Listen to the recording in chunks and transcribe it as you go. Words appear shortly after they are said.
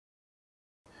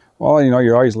Well, you know,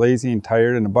 you're always lazy and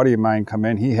tired, and a buddy of mine come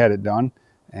in, he had it done,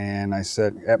 and I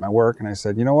said, at my work, and I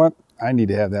said, you know what, I need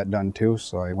to have that done too.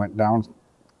 So I went down,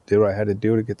 did what I had to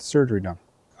do to get the surgery done.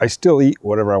 I still eat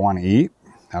whatever I want to eat.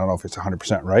 I don't know if it's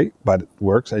 100% right, but it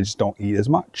works. I just don't eat as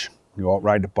much. You go out,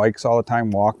 ride the bikes all the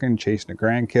time, walking, chasing the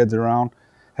grandkids around.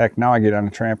 Heck, now I get on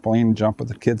a trampoline and jump with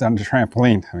the kids on the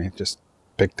trampoline. I mean, just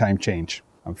big time change.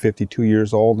 I'm 52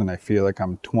 years old and I feel like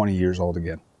I'm 20 years old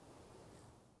again.